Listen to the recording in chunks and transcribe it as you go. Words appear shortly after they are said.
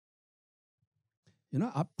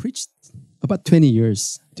I preached about 20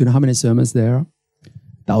 years. Do you know how many sermons there are?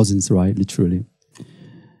 Thousands, right? Literally.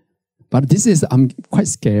 But I'm quite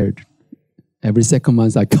scared. Every second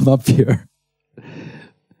month I come up here.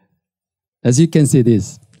 As you can see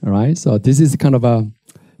this, all right? So this is kind of a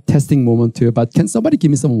testing moment too. But can somebody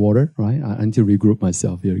give me some water, right? I need to regroup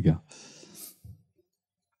myself. Here we go.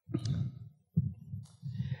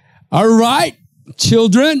 All right,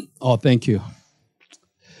 children. Oh, thank you.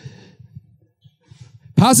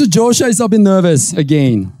 Pastor Joshua is a bit nervous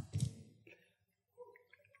again.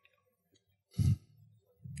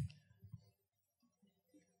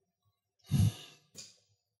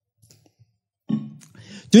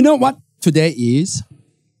 Do you know what today is?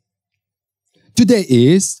 Today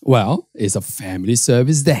is, it's a family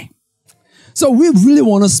service day. So we really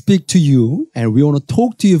want to speak to you and we want to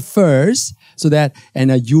talk to you first so that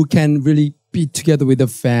you can really be together with the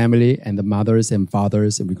family and the mothers and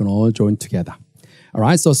fathers and we can all join together. All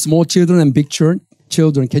right, so small children and big children,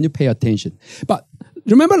 can you pay attention? But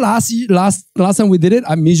remember last time we did it,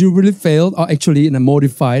 I miserably failed, or actually in a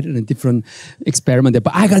modified and a different experiment there.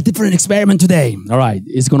 But I got a different experiment today. All right,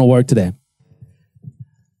 it's going to work today.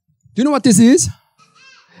 Do you know what this is?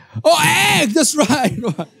 Oh, egg, that's right.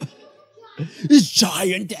 It's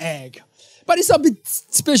giant egg. But it's a bit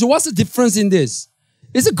special. What's the difference in this?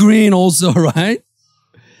 It's a green also, right?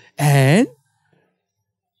 And,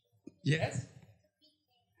 yes,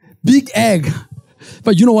 big egg.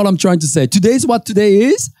 But you know what I'm trying to say. Today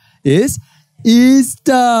is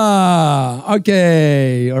Easter.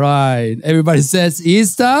 Okay, all right. Everybody says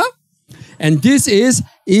Easter. And this is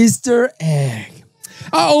Easter egg.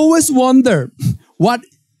 I always wonder what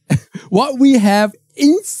we have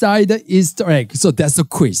inside the Easter egg. So that's a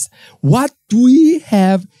quiz. What do we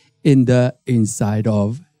have in the inside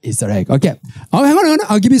of Easter egg? Okay. Oh, hang on.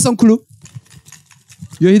 I'll give you some clue.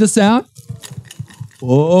 You hear the sound?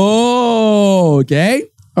 Oh, okay.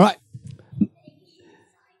 All right.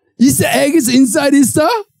 Easter egg is inside Easter?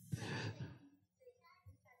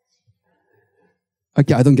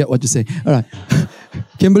 Okay, I don't get what you say. All right.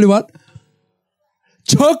 Kimberly, what?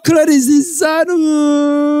 Chocolate is inside.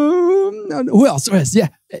 Who else? Yeah.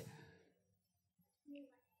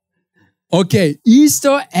 Okay,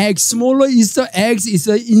 Easter egg, smaller Easter eggs is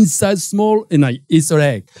inside small Easter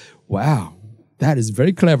egg. Wow, that is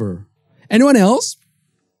very clever. Anyone else?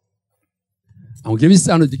 I'll give you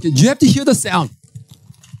sound. You have to hear the sound.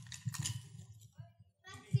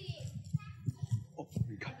 Oh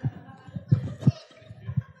my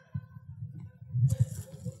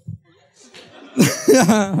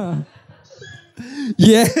God.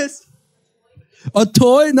 Yes. A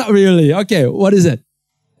toy? Not really. Okay, what is it?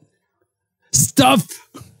 Stuff.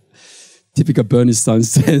 Typical Bernie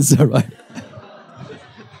Sanders answer, right?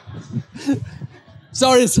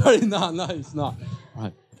 Sorry. No, it's not. All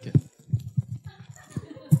right. Okay.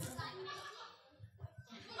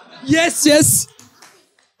 Yes.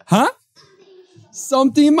 Huh?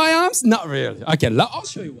 Something in my arms? Not really. Okay, I'll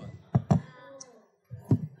show you one.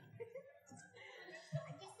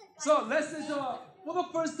 So let's say for the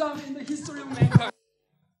first time in the history of mankind.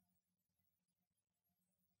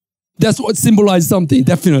 That's what symbolizes something,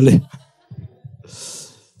 definitely.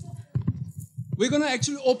 We're going to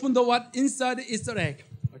actually open the what inside the Easter egg.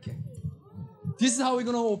 Okay. This is how we're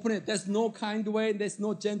going to open it. There's no kind way, there's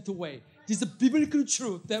no gentle way. This is a biblical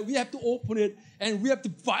truth that we have to open it and we have to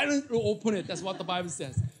violently open it. That's what the Bible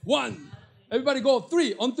says. 1. Everybody go.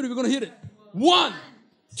 3. On 3, we're going to hit it. 1,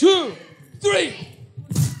 2, 3.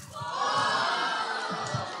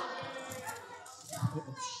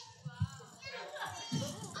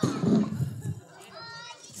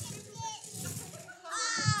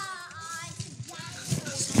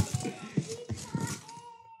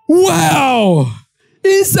 Wow!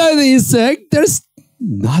 Inside the Easter egg, there's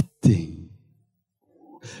nothing.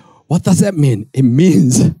 What does that mean? It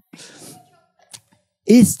means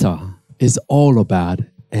Easter is all about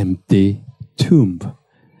empty tomb.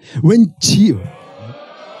 When Jesus...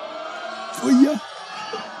 Oh, yeah.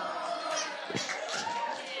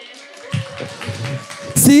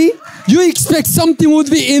 See? You expect something would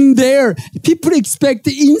be in there. People expect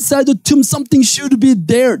inside the tomb something should be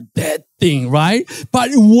there. That thing, right? But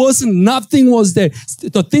it wasn't. Nothing was there.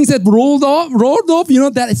 The things that rolled off,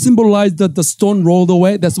 that symbolized that the stone rolled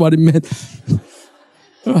away. That's what it meant.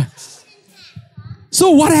 So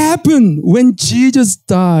what happened when Jesus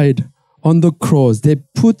died on the cross? They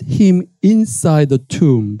put him inside the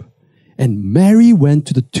tomb. And Mary went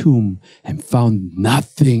to the tomb and found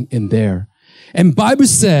nothing in there. And Bible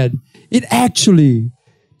said, it actually,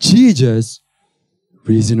 Jesus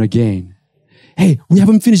risen again. Hey, we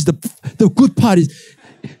haven't finished the good part.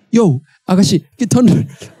 Yo, 아가씨, turn.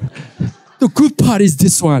 The good part is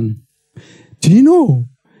this one. Do you know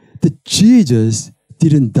that Jesus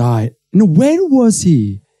didn't die? Where was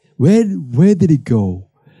he? Where did he go?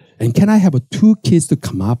 And can I have two kids to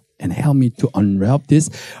come up and help me to unwrap this?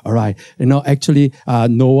 All right. Actually,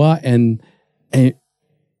 Noah and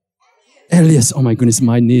Elias. Oh my goodness,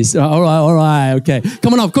 my knees. All right. Okay.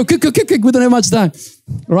 Come on up. Quick. We don't have much time.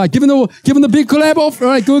 All right. Give him the big clap off. All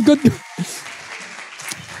right. Good.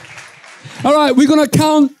 All right. We're going to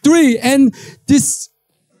count 3. And this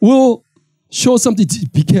will show something.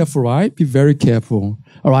 Be careful, right? Be very careful.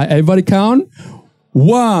 All right. Everybody count.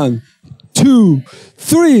 1, 2,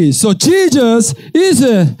 3. So Jesus is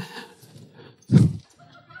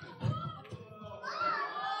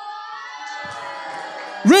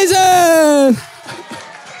risen.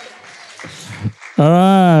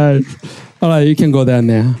 All right, you can go down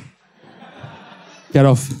there. Get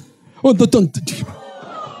off. Oh, don't.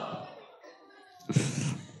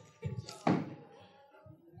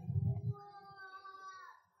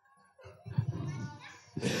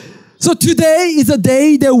 So today is a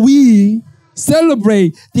day that we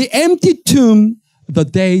celebrate the empty tomb, the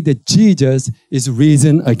day that Jesus is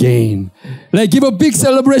risen again. Like, give a big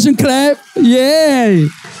celebration clap. Yay.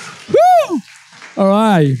 Woo! All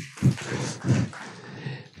right.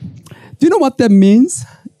 Do you know what that means?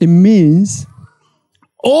 It means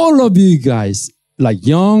all of you guys, like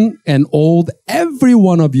young and old, every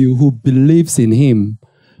one of you who believes in him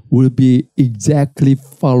will be exactly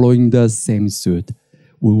following the same suit.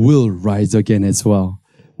 We will rise again as well.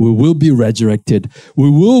 We will be resurrected.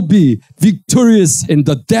 We will be victorious, and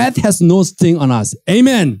the death has no sting on us.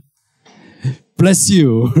 Amen. Bless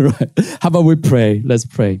you. Right. How about we pray? Let's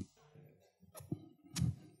pray.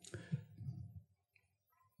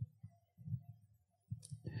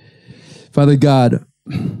 Father God,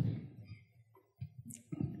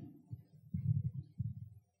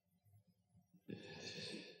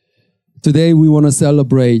 today we want to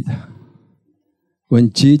celebrate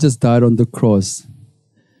when Jesus died on the cross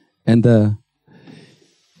and the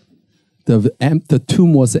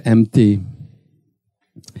tomb was empty.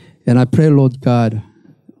 And I pray, Lord God,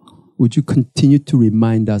 would you continue to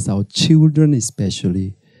remind us, our children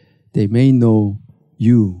especially, they may know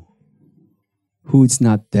you who is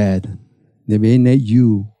not dead. They may know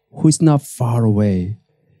you who is not far away.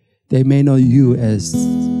 They may know you as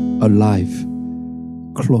alive,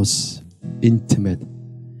 close, intimate.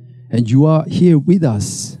 And you are here with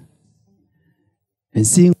us and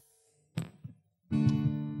seeing,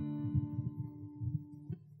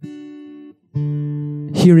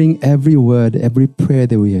 hearing every word, every prayer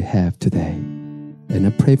that we have today. And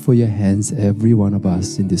I pray for your hands, every one of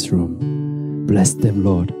us in this room. Bless them,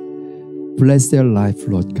 Lord. Bless their life,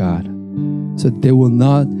 Lord God, so they will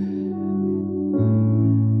not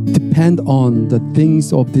depend on the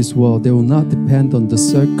things of this world. They will not depend on the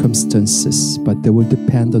circumstances, but they will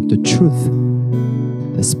depend on the truth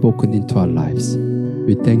that's spoken into our lives.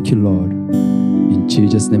 We thank you, Lord. In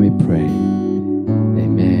Jesus' name we pray.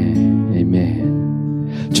 Amen.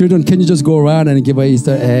 Amen. Children, can you just go around and give an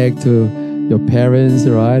Easter egg to your parents,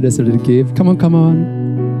 right? As a little gift. Come on.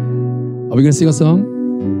 Are we going to sing a song?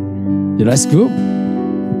 Yeah, that's good.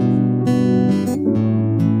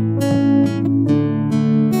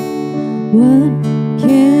 What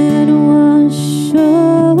can wash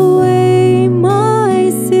away my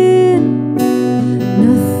sin?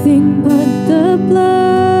 Nothing but the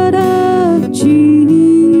blood of Jesus.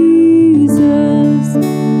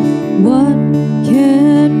 What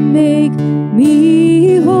can make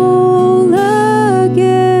me whole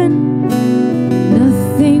again?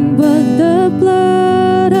 Nothing but the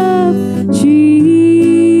blood of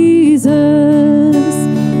Jesus.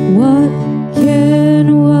 What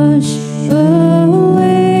can wash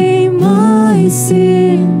away my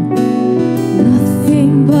sin?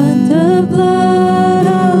 Nothing but the blood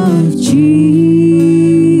of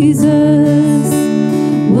Jesus.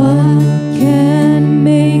 What can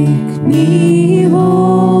make me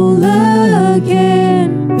whole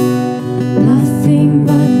again? Nothing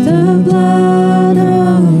but the blood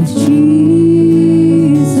of Jesus.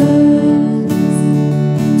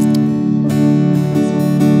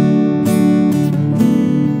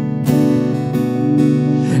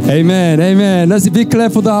 Amen. Amen. Let's be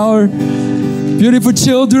clap for our beautiful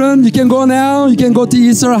children. You can go now. You can go to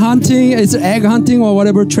Easter hunting, Easter egg hunting, or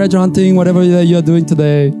whatever, treasure hunting, whatever you are doing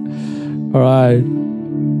today. All right.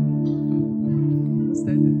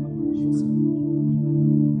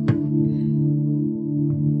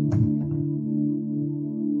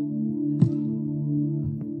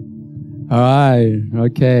 All right.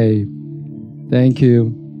 Okay. Thank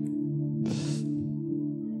you.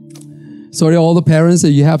 Sorry, all the parents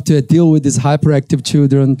that you have to deal with these hyperactive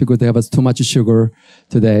children because they have too much sugar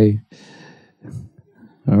today.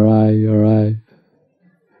 All right.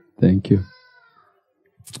 Thank you.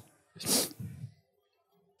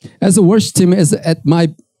 As the worship team is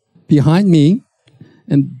behind me,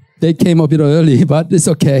 and they came a bit early, but it's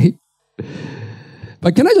okay.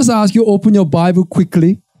 But can I just ask you, open your Bible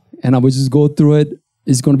quickly, and I will just go through it.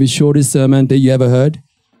 It's going to be the shortest sermon that you ever heard.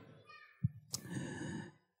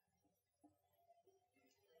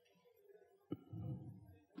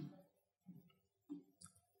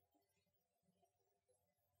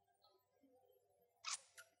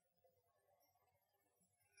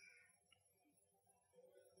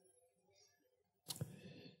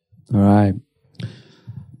 All right.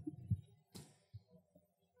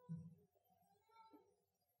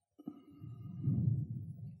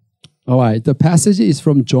 All right. The passage is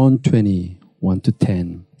from John 20, 1 to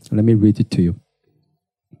 10. Let me read it to you.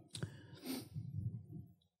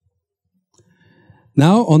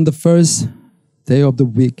 Now, on the first day of the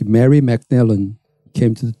week, Mary Magdalene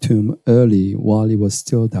came to the tomb early while it was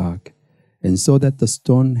still dark, and saw that the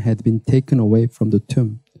stone had been taken away from the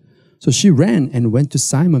tomb. So she ran and went to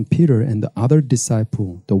Simon Peter and the other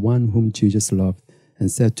disciple, the one whom Jesus loved, and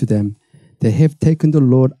said to them, "They have taken the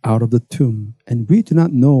Lord out of the tomb, and we do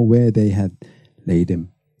not know where they had laid him."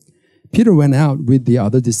 Peter went out with the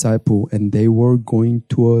other disciple, and they were going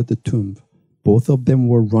toward the tomb. Both of them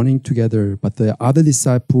were running together, but the other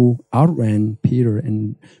disciple outran Peter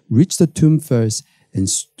and reached the tomb first and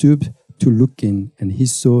stooped to look in, and he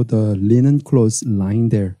saw the linen clothes lying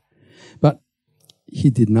there. But he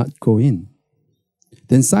did not go in.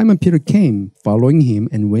 Then Simon Peter came, following him,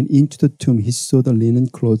 and went into the tomb. He saw the linen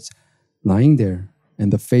clothes lying there,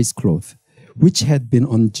 and the face cloth, which had been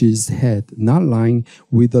on Jesus' head, not lying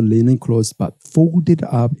with the linen clothes, but folded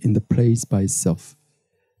up in the place by itself.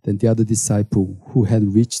 Then the other disciple, who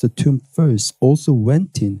had reached the tomb first, also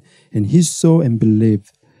went in, and he saw and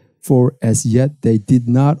believed. For as yet they did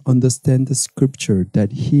not understand the scripture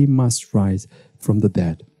that he must rise from the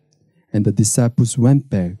dead. And the disciples went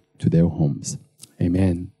back to their homes.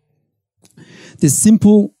 Amen. This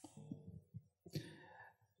simple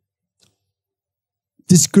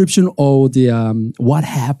description of what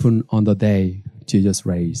happened on the day Jesus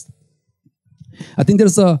raised. I think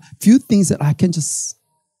there's a few things that I can just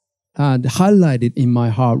highlight it in my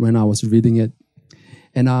heart when I was reading it.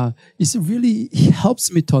 And it really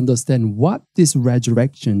helps me to understand what this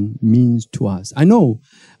resurrection means to us. I know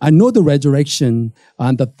the resurrection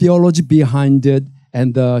and the theology behind it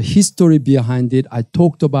and the history behind it. I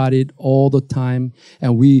talked about it all the time,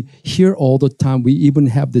 and we hear all the time. We even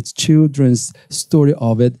have the children's story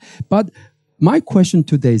of it. But my question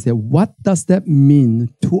today is that what does that mean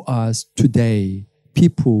to us today,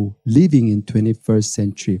 people living in 21st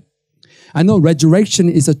century? I know resurrection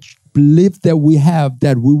is a belief that we have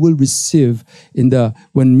that we will receive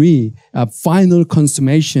when we final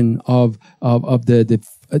consummation of the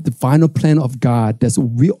final plan of God. That's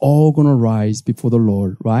we all gonna rise before the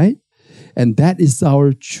Lord, right? And that is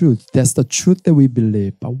our truth. That's the truth that we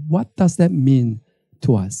believe. But what does that mean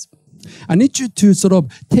to us? I need you to sort of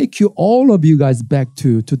all of you guys back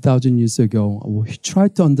to 2,000 years ago. We'll try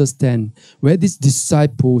to understand where these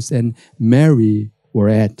disciples and Mary were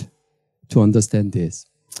at to understand this.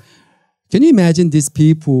 Can you imagine these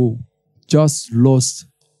people just lost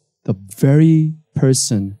the very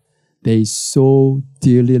person they so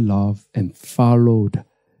dearly loved and followed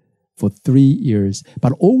for 3 years,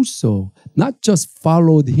 but also not just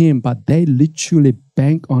followed him, but they literally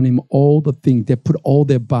banked on him all the things. They put all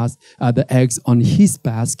the eggs on his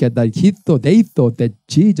basket that they thought that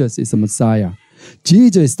Jesus is the Messiah.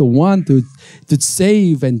 Jesus is the one to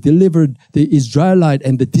save and deliver the Israelite,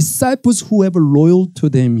 and the disciples, whoever loyal to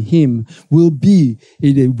him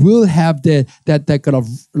will have that kind of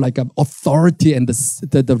like an authority and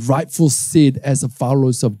the rightful seat as the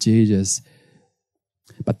followers of Jesus.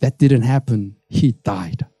 But that didn't happen. He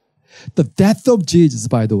died. The death of Jesus,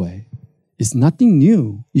 by the way, is nothing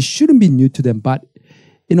new. It shouldn't be new to them. But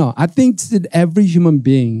I think that every human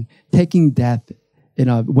being taking death,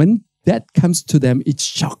 when that comes to them, it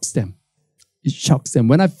shocks them. It shocks them.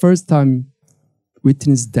 When I first time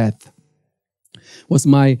witnessed death was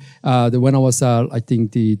when I was I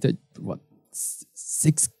think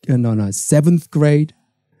seventh grade.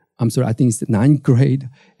 I'm sorry, I think it's the 9th grade,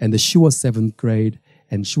 and she was 7th grade,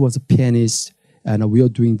 and she was a pianist, and we were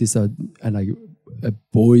doing this a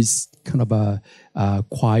boys kind of a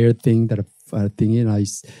choir thing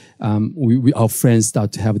our friends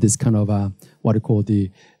start to have this kind of what you call the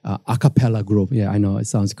a cappella group. Yeah, I know it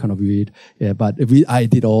sounds kind of weird. Yeah, but I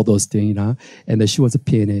did all those things, you know. And she was a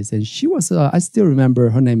pianist, and she was. I still remember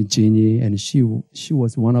her name is Jeannie, and she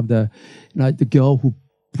was one of the, the girl who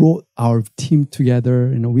brought our team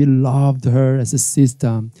together. We loved her as a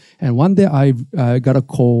sister. And one day I got a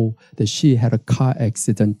call that she had a car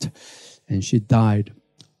accident, and she died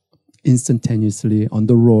instantaneously on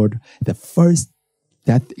the road. The first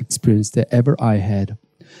death experience that ever I had.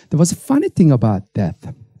 There was a funny thing about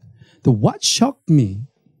death. What shocked me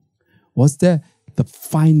was the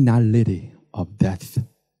finality of death.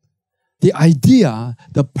 The idea,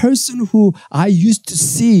 the person who I used to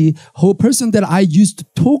see, whole person that I used to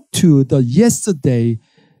talk to the yesterday,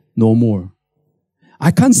 no more.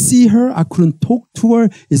 I can't see her. I couldn't talk to her.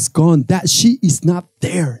 It's gone. That she is not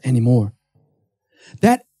there anymore.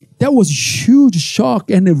 That was a huge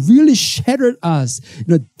shock, and it really shattered us,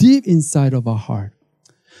 deep inside of our heart.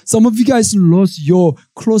 Some of you guys lost your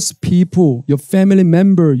close people, your family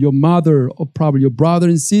member, your mother, or probably your brother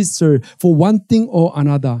and sister for one thing or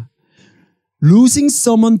another. Losing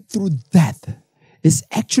someone through death is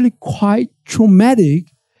actually quite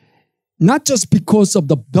traumatic, not just because of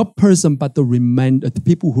the person, but the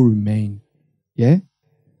people who remain. Yeah?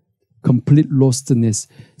 Complete lostness,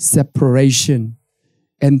 separation,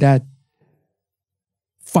 and that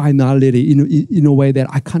finality in a way that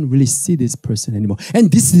I can't really see this person anymore.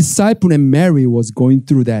 And this disciple and Mary was going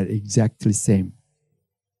through that exactly same.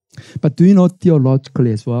 But do you know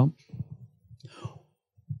theologically as well?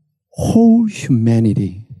 Whole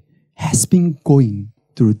humanity has been going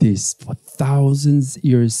through this for thousands of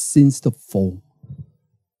years since the fall.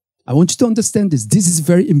 I want you to understand this. This is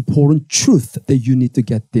very important truth that you need to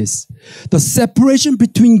get this. The separation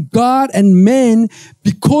between God and man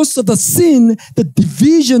because of the sin, the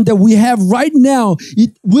division that we have right now,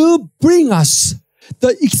 it will bring us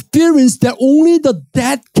the experience that only the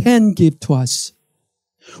dead can give to us.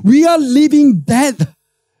 We are living dead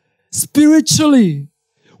spiritually.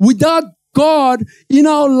 Without God in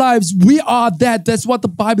our lives, we are dead. That's what the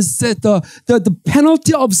Bible said. The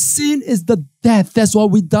penalty of sin is the death. That's why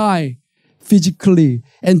we die physically.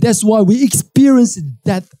 And that's why we experience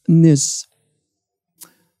deathness.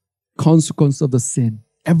 Consequence of the sin.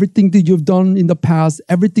 Everything that you've done in the past,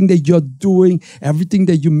 everything that you're doing, everything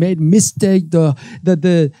that you made mistake,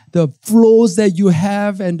 the flaws that you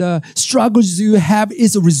have and the struggles you have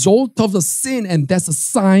is a result of the sin. And that's a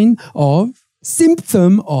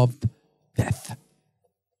symptom of death.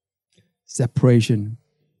 Separation,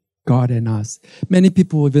 God and us. Many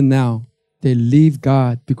people even now, they leave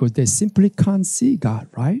God because they simply can't see God,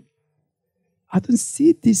 right? I don't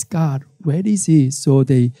see this God. Where is He? So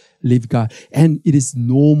they leave God. And it is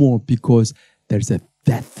normal because there's a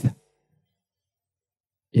death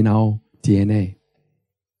in our DNA.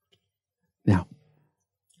 Now,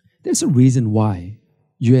 there's a reason why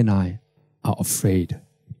you and I are afraid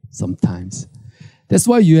sometimes. That's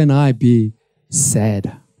why you and I be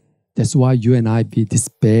sad. That's why you and I be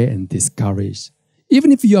despair and discouraged.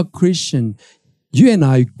 Even if you are Christian, you and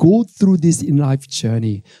I go through this in life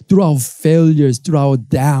journey, through our failures, through our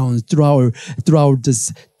downs, through our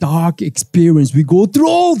this dark experience. We go through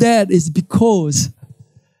all that is because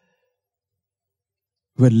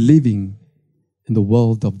we're living in the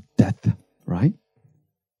world of death, right?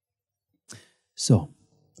 So,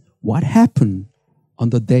 what happened on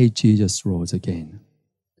the day Jesus rose again?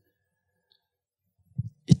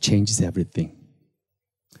 It changes everything.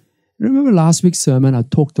 Remember last week's sermon, I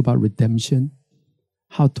talked about redemption.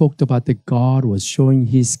 How I talked about that God was showing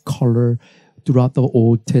His color throughout the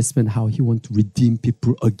Old Testament, how He wants to redeem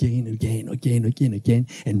people again.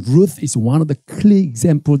 And Ruth is one of the clear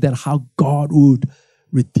examples that how God would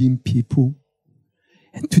redeem people.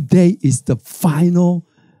 And today is the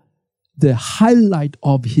highlight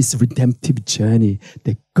of His redemptive journey,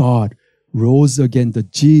 that God rose again, the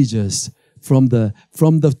Jesus from the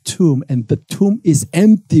tomb, and the tomb is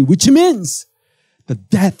empty, which means the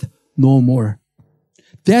death no more.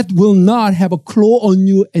 Death will not have a claw on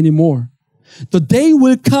you anymore. The day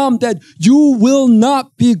will come that you will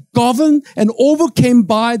not be governed and overcome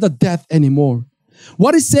by the death anymore.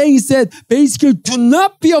 What it's saying is that basically, do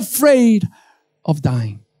not be afraid of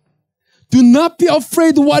dying. Do not be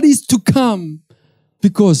afraid of what is to come,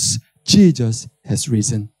 because Jesus has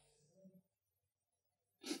risen.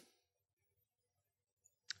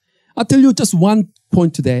 I'll tell you just one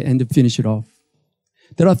point today and to finish it off.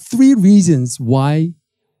 There are 3 reasons why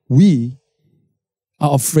we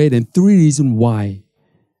are afraid, and 3 reasons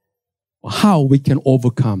how we can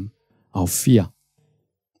overcome our fear.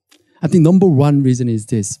 I think number 1 reason is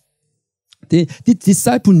this. The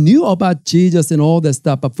disciple knew about Jesus and all that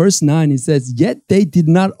stuff. But verse 9, it says, yet they did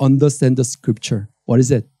not understand the scripture. What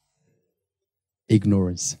is it?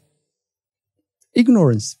 Ignorance.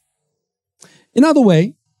 Ignorance. In other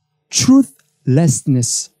way,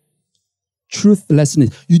 truthlessness.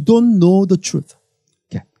 Truthlessness. You don't know the truth.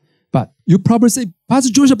 Okay. But you probably say,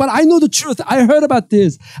 Pastor Joshua, but I know the truth. I heard about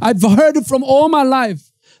this. I've heard it from all my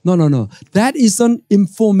life. No. That is an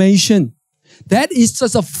information. That is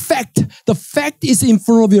just a fact. The fact is in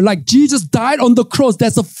front of you. Like Jesus died on the cross.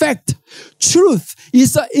 That's a fact. Truth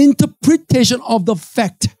is an interpretation of the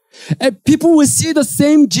fact. And people will see the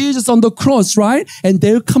same Jesus on the cross, right? And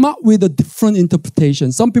they'll come up with a different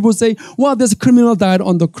interpretation. Some people say, well, there's a criminal died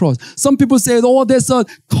on the cross. Some people say, oh, there's a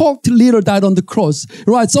cult leader died on the cross,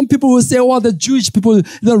 right? Some people will say, oh, the Jewish people,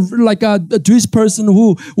 like a Jewish person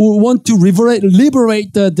who want to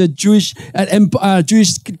liberate the Jewish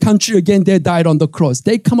Jewish country again, they died on the cross.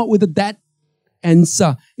 They come up with that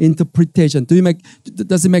answer interpretation.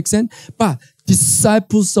 Does it make sense? But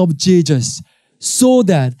disciples of Jesus saw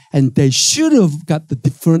that, and they should have got the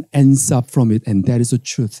different answer from it, and that is the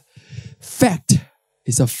truth. Fact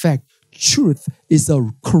is a fact. Truth is a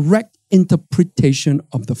correct interpretation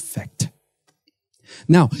of the fact.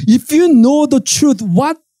 Now, if you know the truth,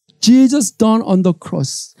 what Jesus done on the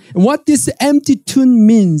cross, and what this empty tomb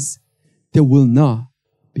means, there will not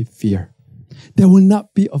be fear. They will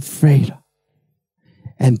not be afraid.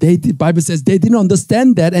 And the Bible says they didn't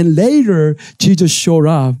understand that, and later Jesus showed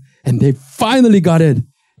up, and they finally got it.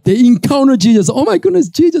 They encountered Jesus. Oh my goodness,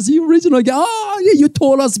 Jesus, you original guy. Oh, yeah, you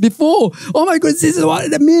told us before. Oh my goodness, this is what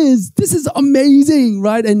it means. This is amazing,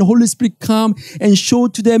 right? And the Holy Spirit come and show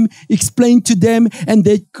to them, explain to them, and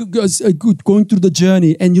they going through the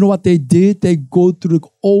journey. And you know what they did? They go through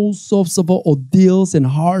all sorts of ordeals and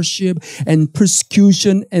hardship and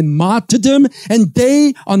persecution and martyrdom, and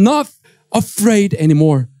they are not afraid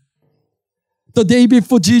anymore. The day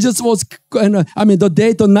before Jesus was,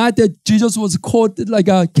 the night that Jesus was caught,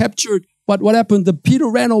 captured, but what happened? The Peter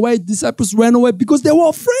ran away, disciples ran away because they were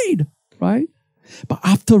afraid, right? But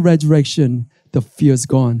after resurrection, the fear is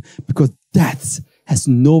gone because death has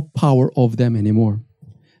no power over them anymore.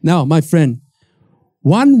 Now, my friend,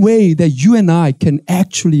 one way that you and I can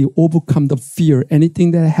actually overcome the fear,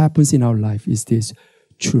 anything that happens in our life, is this: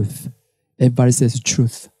 truth. Everybody says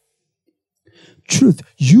truth. Truth.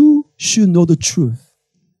 You should know the truth.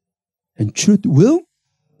 And truth will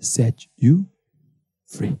set you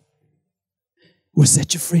free. Will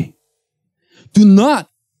set you free. Do not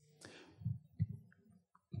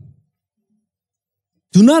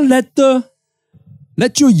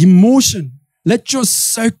let your emotion, let your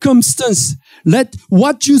circumstance, let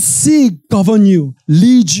what you see govern you,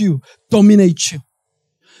 lead you, dominate you.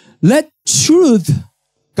 Let truth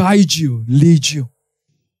guide you, lead you.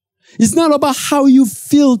 It's not about how you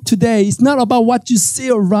feel today. It's not about what you see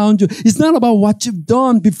around you. It's not about what you've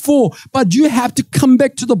done before. But you have to come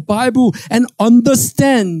back to the Bible and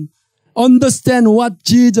understand what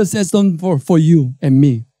Jesus has done for you and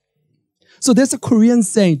me. So there's a Korean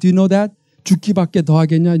saying. Do you know that? 죽기밖에 더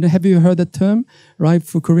하겠냐? Have you heard that term? Right?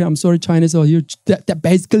 For Korea, I'm sorry, Chinese are here. That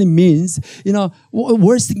basically means,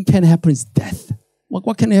 worst thing can happen is death.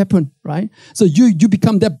 What can happen, right? So you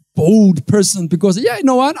become that bold person because, you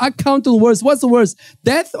know what? I count the worst. What's the worst?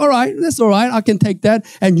 Death? All right, that's all right. I can take that.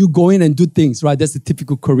 And you go in and do things, right? That's the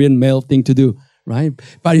typical Korean male thing to do, right?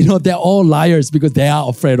 But they're all liars because they are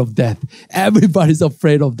afraid of death. Everybody's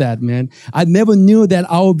afraid of that, man. I never knew that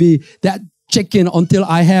I would be that chicken until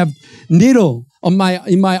I have needle in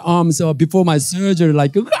my arms before my surgery.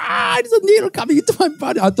 Like, there's a needle coming into my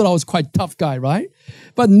body. I thought I was quite a tough guy, right?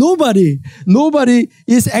 But nobody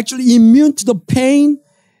is actually immune to the pain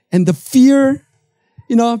and the fear,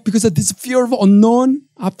 because of this fear of unknown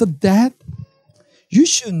after death. You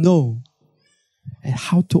should know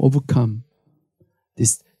how to overcome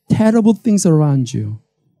these terrible things around you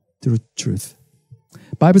through truth.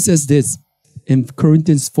 Bible says this in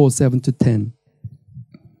Corinthians 4:7-10.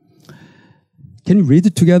 Can you read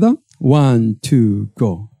it together? 1, 2,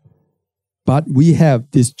 go. But we have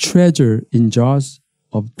this treasure in jars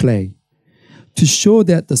of clay to show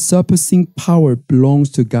that the surpassing power belongs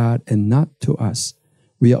to God and not to us.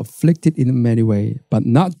 We are afflicted in many ways, but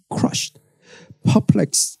not crushed,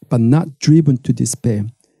 perplexed, but not driven to despair,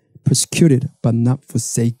 persecuted, but not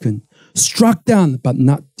forsaken, struck down, but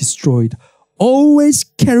not destroyed, always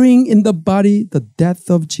carrying in the body the death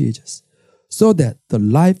of Jesus, so that the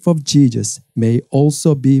life of Jesus may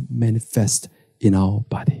also be manifest in our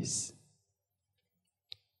bodies.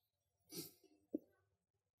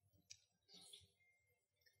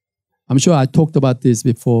 I'm sure I talked about this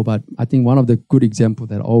before, but I think one of the good examples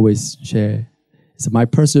that I always share is my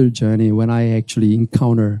personal journey when I actually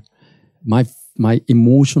encounter my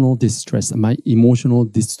emotional distress, my emotional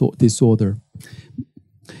disorder.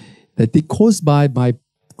 That it caused by my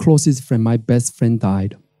closest friend, my best friend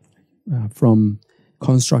died from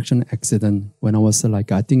construction accident when I was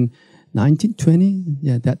like, I think 19, 20,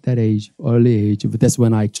 yeah, that age, early age. But that's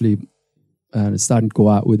when I actually started to go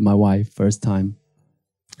out with my wife first time.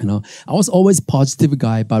 You know, I was always positive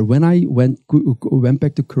guy, but when I went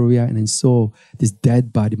back to Korea and I saw this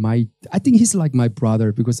dead body, I think he's like my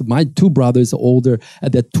brother because my two brothers are older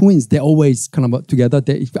and they're twins. They're always kind of together.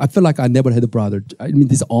 I feel like I never had a brother. I mean,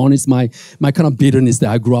 this honest, my kind of bitterness that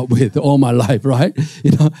I grew up with all my life, right?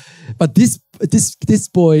 You know, but this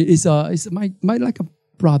boy is my like a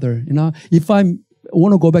brother. You know, if I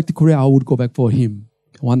want to go back to Korea, I would go back for him.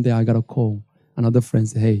 One day I got a call. Another friend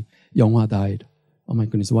said, "Hey, Younghwa died." Oh my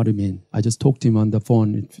goodness, what do you mean? I just talked to him on the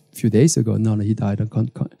phone a few days ago. No, he died of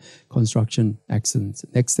construction accident.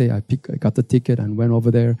 Next day, I got the ticket and went over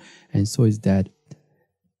there and saw his dad,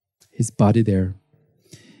 his body there.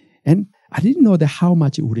 And I didn't know that how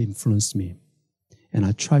much it would influence me. And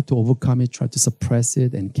I tried to overcome it, tried to suppress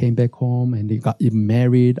it, and came back home and got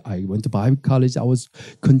married. I went to Bible college. I was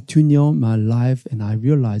continuing my life, and I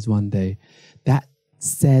realized one day that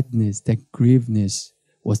sadness, that grieveness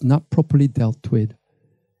was not properly dealt with.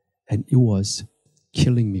 And it was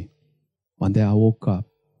killing me. One day I woke up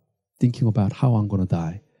thinking about how I'm going to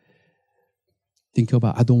die. Thinking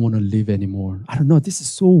about I don't want to live anymore. I don't know. This is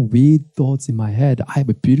so weird thoughts in my head. I have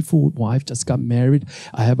a beautiful wife, just got married.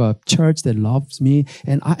 I have a church that loves me.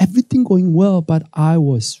 And everything going well. But I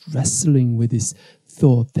was wrestling with this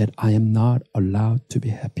thought that I am not allowed to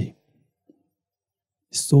be happy.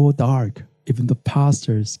 It's so dark. Even the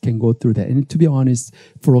pastors can go through that. And to be honest,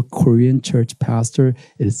 for a Korean church pastor,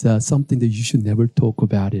 it's something that you should never talk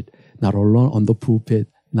about it. Not alone on the pulpit,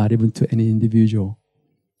 not even to any individual.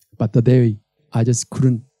 But the day I just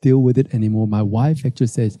couldn't deal with it anymore, my wife actually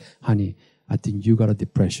says, "Honey, I think you got a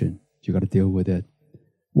depression. You got to deal with it."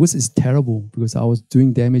 Which is terrible because I was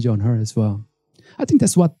doing damage on her as well. I think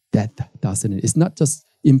that's what death does in it. It's not just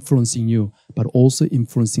influencing you, but also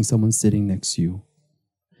influencing someone sitting next to you.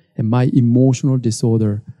 And my emotional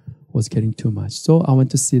disorder was getting too much. So I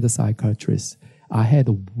went to see the psychiatrist. I had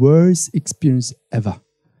the worst experience ever.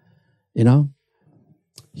 You know,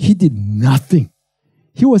 he did nothing.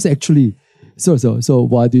 He was actually, so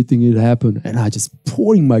why do you think it happened? And I just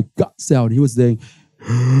pouring my guts out. He was saying,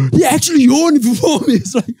 he actually yawned before me.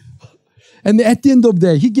 It's like, and at the end of the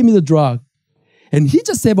day, he gave me the drug. And he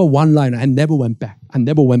just said a one-liner. I never went back.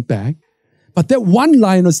 But that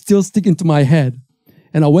one-liner still sticking to my head.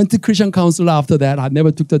 And I went to Christian counselor after that. I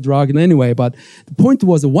never took the drug in any way. But the point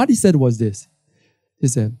was, what he said was this. He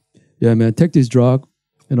said, "Yeah, man, take this drug,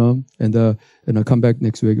 you know, and I'll come back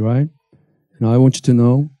next week, right? And I want you to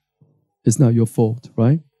know it's not your fault,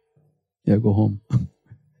 right? Yeah, go home."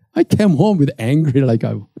 I came home with angry like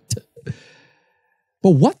I would.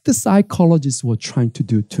 But what the psychologists were trying to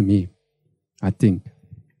do to me, I think,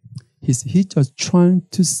 he's just trying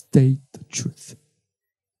to state the truth.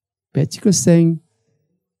 Basically saying,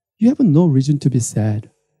 you have no reason to be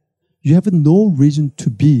sad. You have no reason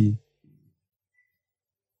to be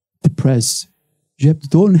depressed.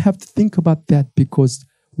 Don't have to think about that because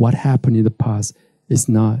what happened in the past is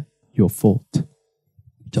not your fault.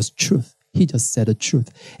 Just truth. He just said the truth.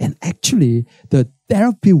 And actually, the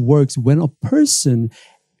therapy works when a person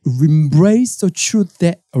embrace the truth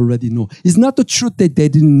they already know. It's not the truth that they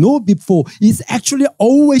didn't know before. It's actually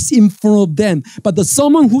always in front of them. But the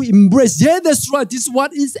someone who embraces, yeah, that's right, this is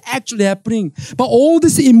what is actually happening. But all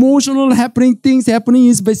this emotional things happening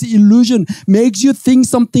is basically illusion. Makes you think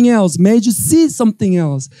something else, makes you see something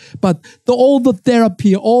else. But all the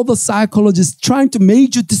therapy, all the psychologists trying to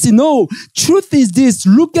make you to see, no, truth is this.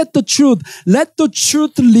 Look at the truth. Let the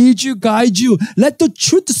truth lead you, guide you. Let the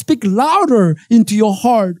truth speak louder into your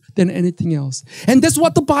heart than anything else. And that's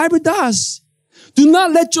what the Bible does. Do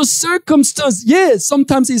not let your circumstance, yes,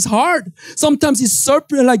 sometimes it's hard. Sometimes it's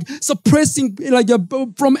suppressing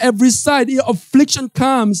from every side. Affliction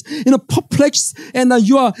comes, perplexed, and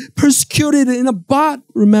you are persecuted. But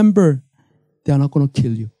remember, they are not going to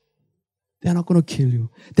kill you. They are not going to kill you.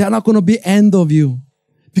 They are not going to be end of you.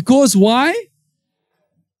 Because why?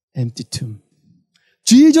 Empty tomb.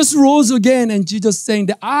 Jesus rose again, and Jesus saying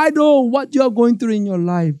that I know what you are going through in your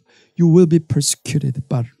life. You will be persecuted,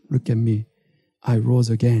 but look at me. I rose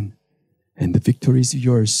again, and the victory is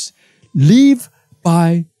yours. Live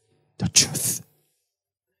by the truth,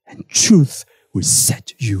 and truth will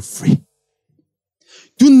set you free.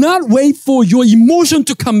 Do not wait for your emotion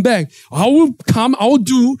to come back. I will come, I will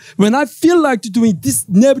do when I feel like doing this.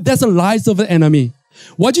 That's the lies of the enemy.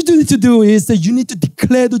 What you need to do is that you need to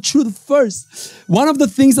declare the truth first. One of the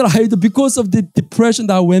things that I, because of the depression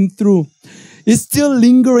that I went through, is still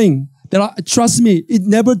lingering. Trust me, it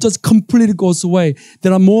never just completely goes away.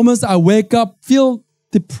 There are moments I wake up, feel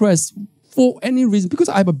depressed for any reason, because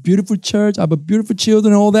I have a beautiful church, I have a beautiful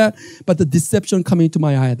children and all that, but the deception coming into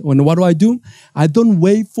my head. And what do? I don't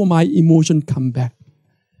wait for my emotion come back.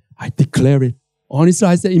 I declare it. Honestly,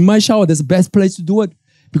 I say in my shower, that's the best place to do it,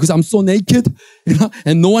 because I'm so naked,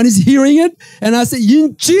 and no one is hearing it. And I say,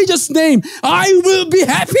 in Jesus' name, I will be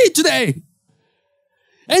happy today.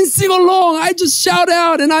 And sing along. I just shout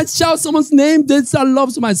out and I shout someone's name that I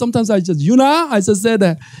love so much. Sometimes I just, Yuna, I just said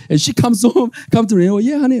that. And she comes home, come to me, oh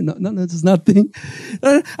yeah, honey, no, there's nothing.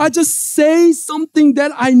 I just say something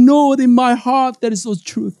that I know in my heart that is so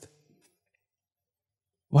truth.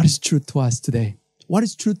 What is truth to us today? What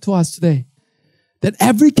is truth to us today? That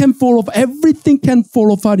everything can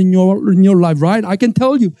fall apart in your life, right? I can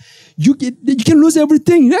tell you, you can lose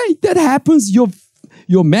everything. Hey, that happens.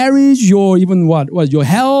 Your marriage, your even your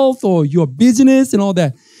health or your business and all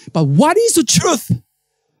that. But what is the truth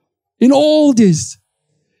in all this?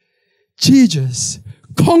 Jesus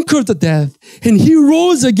conquered the death and he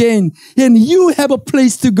rose again and you have a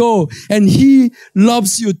place to go and he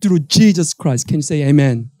loves you through Jesus Christ. Can you say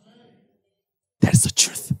amen? That's the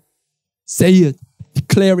truth. Say it,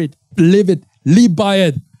 declare it, believe it, live by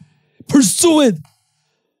it, pursue it.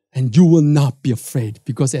 And you will not be afraid,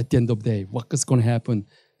 because at the end of the day, what is going to happen?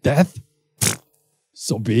 Death?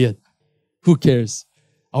 So be it. Who cares?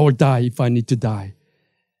 I will die if I need to die.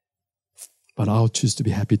 But I'll choose to be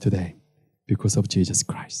happy today because of Jesus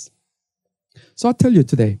Christ. So I'll tell you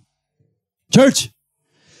today, church,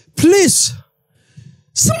 please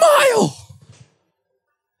smile.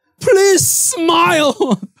 Please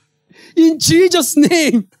smile in Jesus'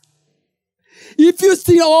 name. If you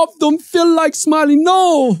think, oh, don't feel like smiling,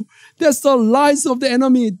 no, that's the lies of the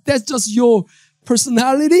enemy. That's just your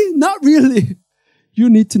personality. Not really. You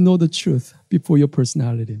need to know the truth before your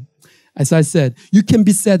personality. As I said, you can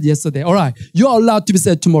be sad yesterday. All right, you're allowed to be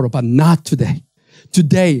sad tomorrow, but not today.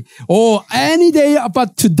 Today, or any day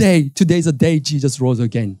but today. Today is the day Jesus rose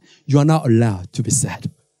again. You are not allowed to be sad.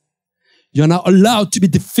 You are not allowed to be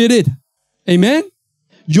defeated. Amen?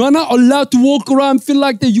 You are not allowed to walk around and feel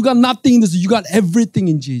like that you got nothing in this. You got everything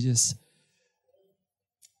in Jesus.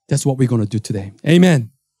 That's what we're going to do today.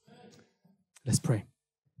 Amen. Let's pray.